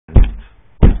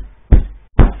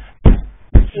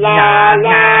La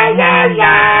la la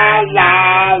la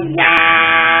la la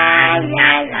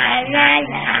la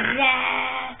la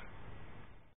la.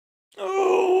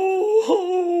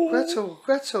 Oh,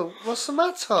 Gretel, what's the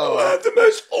matter? I had the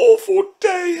most awful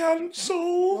day,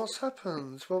 Hansel. What's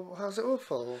happened? Well, how's it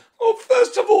awful? Well,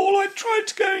 first of all, I tried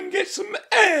to go and get some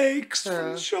eggs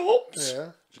from the shops.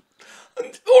 Yeah.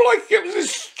 And all I could get was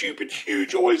this stupid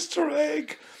huge oyster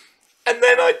egg. And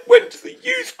then I went to the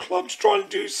youth club to try and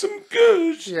do some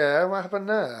good. Yeah, what happened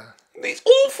there? These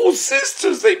awful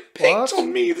sisters, they picked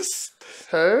on me.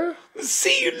 Who? The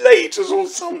see you laters or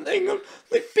something. And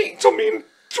they picked on me and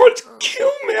tried to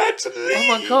kill me. I had to leave.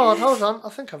 Oh my God, hold on. I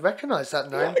think I recognise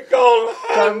that name. I can't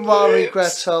Don't worry, it.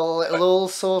 Gretel. It'll all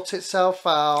sort itself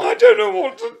out. I don't know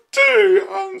what to do,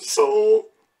 Hansel.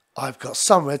 I've got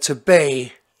somewhere to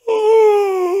be.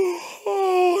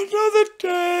 Oh, another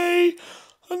day.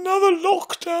 Another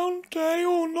lockdown day,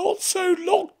 or not so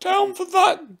lockdown for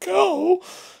that girl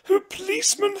who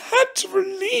policeman had to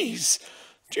release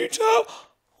due to her,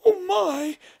 oh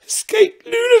my, escaped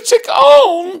lunatic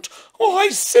aunt. Oh, I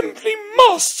simply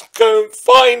must go and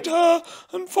find her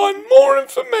and find more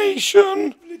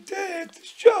information. Dead, the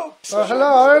shops. Oh,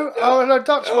 hello. Oh, hello,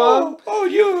 Dutchman. Oh,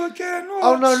 you again. What?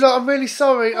 Oh, no, look, I'm really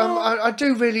sorry. I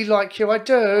do really like you, I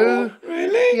do. Oh,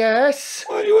 really? Yes.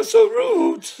 Well, you were so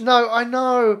rude. No, I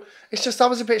know. It's just I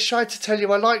was a bit shy to tell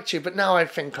you I liked you, but now I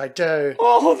think I do.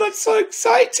 Oh, that's so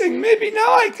exciting. Maybe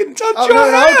now I can touch Oh, your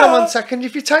no, hair. hold on 1 second.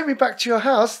 If you take me back to your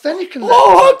house, then you can let me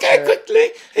Oh, touch okay, it.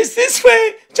 quickly. It's this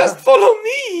way. Just follow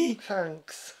me.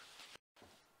 Thanks.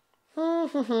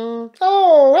 Oh,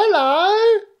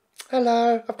 hello.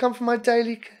 Hello. I've come for my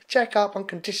daily check-up on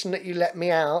condition that you let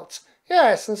me out.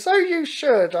 Yes, and so you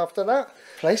should after that.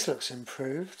 Place looks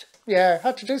improved. Yeah,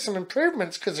 had to do some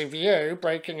improvements because of you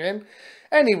breaking in.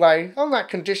 Anyway, on that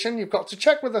condition, you've got to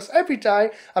check with us every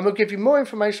day and we'll give you more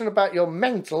information about your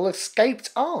mental escaped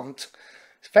aunt.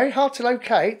 It's very hard to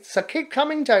locate, so keep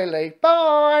coming daily.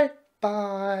 Bye.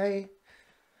 Bye.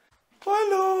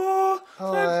 Hello.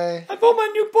 Hi. I brought my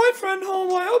new boyfriend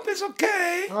home. I hope it's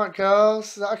okay. All right, girls.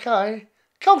 Is that okay?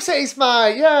 Of course it is,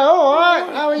 mate. Yeah, all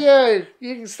right. How are you?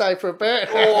 You can stay for a bit.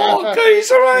 Oh, okay, he's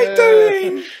all right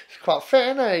doing. He's quite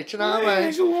fit, isn't he? Do you know what I mean?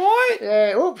 He's all right.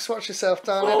 Yeah, oops, watch yourself,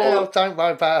 darling. Oh. Don't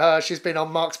worry about her. She's been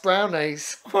on Mark's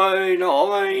brownies. I know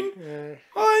what I mean. Yeah.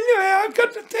 Oh, anyway, I've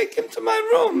got to take him to my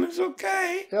room. It's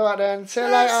okay. All right, then. See you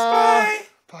Yes, later.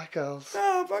 bye. Bye, girls.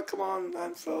 Oh, but come on,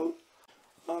 Hansel.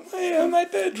 Oh, here, my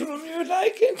bedroom. You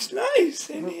like it? It's nice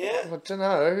in here. I don't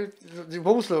know. The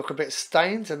walls look a bit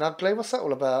stained and ugly. What's that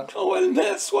all about? Oh, well,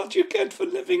 that's what you get for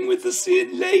living with the see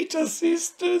you later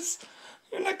sisters.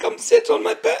 You're like, come sit on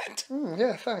my bed.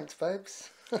 Yeah, thanks, babes.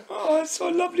 Oh, it's so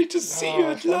lovely to see you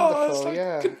at it's last. wonderful,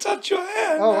 yeah. I can touch your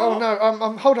hair Oh, now.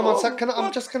 no. Hold on 1 second. I'm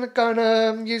just going to go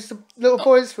and use the little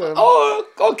boy's room. Oh,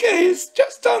 okay, it's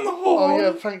just down the hall. Oh,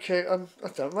 yeah, thank you.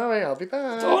 Don't worry, I'll be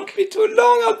back. Don't be too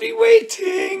long, I'll be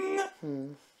waiting.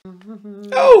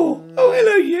 Oh,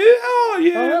 hello you. How are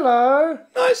you? Oh, hello.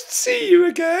 Nice to see you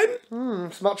again.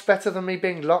 It's much better than me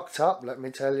being locked up, let me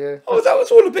tell you. Oh, that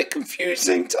was all a bit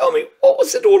confusing. Tell me, what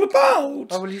was it all about?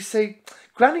 Oh, well, you see,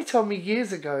 Granny told me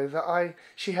years ago that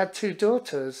she had 2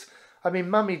 daughters. I mean,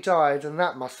 Mummy died, and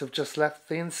that must have just left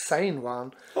the insane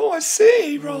one. Oh, I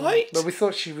see, right. But we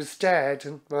thought she was dead,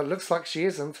 and, well, it looks like she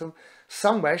isn't, and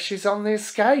somewhere she's on the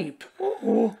escape.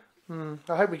 Oh.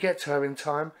 I hope we get to her in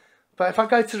time. But if I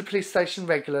go to the police station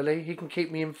regularly, he can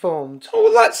keep me informed. Oh,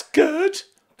 well, that's good.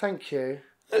 Thank you.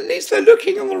 At least they're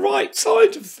looking on the right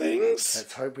side of things.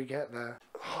 Let's hope we get there.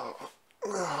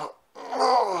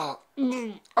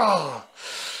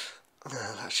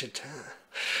 That should do.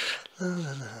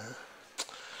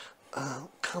 Oh,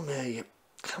 come here, you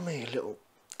little.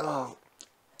 Oh,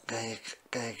 there you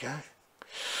go.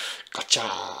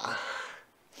 Gotcha.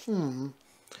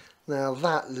 Now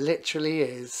that literally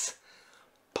is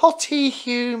potty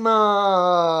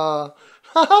humour.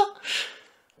 Oh,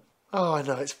 I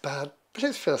know it's bad, but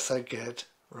it feels so good.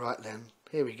 Right then,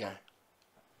 here we go.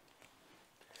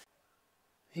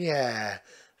 Yeah,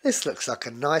 this looks like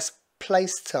a nice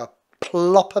place to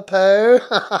plop a poo.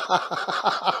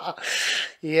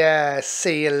 Yeah,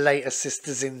 see you later,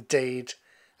 sisters, indeed.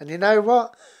 And you know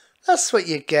what? That's what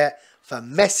you get for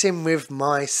messing with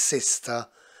my sister.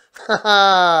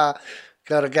 Gotta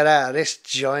get out of this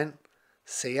joint.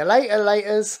 See you later,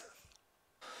 laters.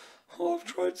 Oh, I've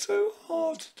tried so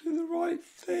hard to do the right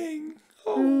thing.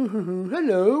 Oh,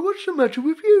 hello, what's the matter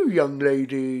with you, young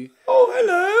lady? Oh,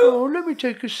 hello. Oh, let me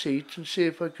take a seat and see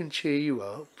if I can cheer you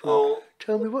up. Oh.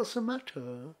 Tell me what's the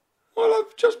matter. Well,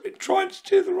 I've just been trying to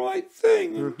do the right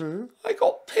thing, and I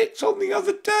got picked on the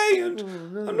other day, and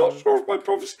I'm not sure if my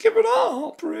brother's given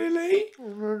up, really.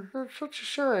 Oh, that's such a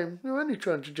shame. You're only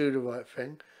trying to do the right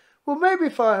thing. Well, maybe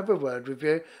if I have a word with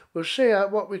you, we'll see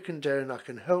what we can do, and I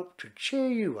can help to cheer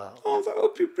you up. Oh, that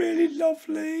would be really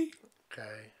lovely.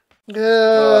 Okay.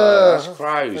 Oh, that's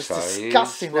gross, That's that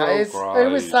disgusting, that is. Well, Who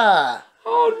was that?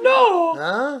 Oh, no.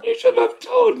 Huh? You should have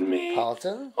told me.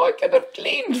 Pardon? I could have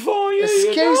cleaned for you,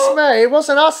 Excuse me, it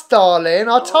wasn't us, darling.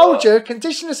 I told you,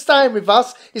 condition of staying with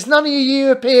us is none of your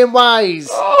European ways.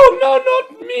 Oh, no,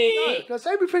 not me. Because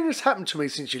everything that's happened to me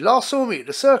since you last saw me at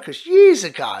the circus years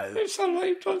ago. You sound like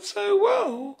you've done so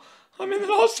well. I mean, the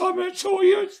last time I saw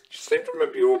you, I seem to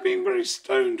remember you all being very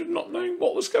stoned and not knowing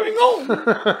what was going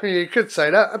on. You could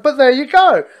say that, but there you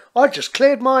go. I just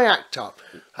cleared my act up.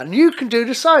 And you can do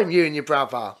the same, you and your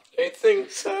brother. You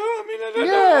think so? I mean, I don't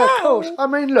know Yeah, how. of course. I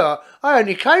mean, look, I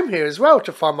only came here as well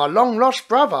to find my long-lost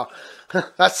brother.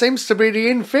 That seems to be the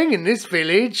in thing in this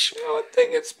village. You know, I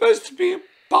think it's supposed to be a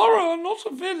borough, not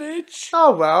a village.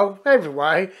 Oh, well,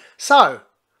 anyway. So,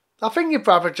 I think your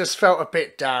brother just felt a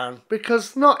bit down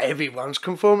because not everyone's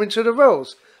conforming to the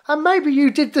rules. And maybe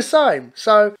you did the same.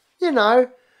 So, you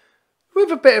know, with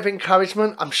a bit of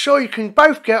encouragement, I'm sure you can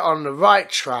both get on the right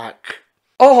track.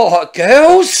 Oh,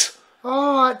 girls!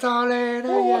 All right, darling.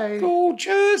 Oh, Hey,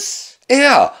 gorgeous.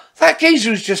 Yeah, that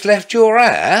geezer's just left your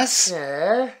house.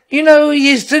 yeah. You know who he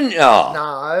is, didn't ya? No.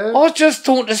 I was just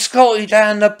talking to Scotty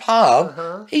down the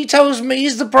pub. He tells me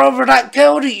he's the brother of that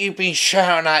girl that you've been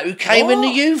shouting at who came in the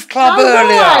What? youth club No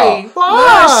earlier. way.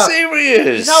 What? No,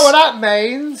 serious. You know what that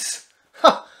means?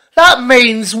 That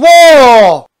means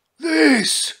war.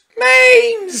 This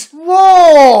means?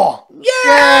 war.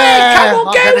 Yeah, come on,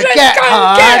 I'm girls, gonna let's get go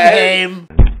her get and him.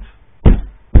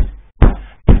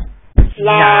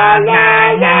 La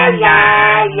la la la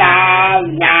la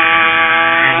la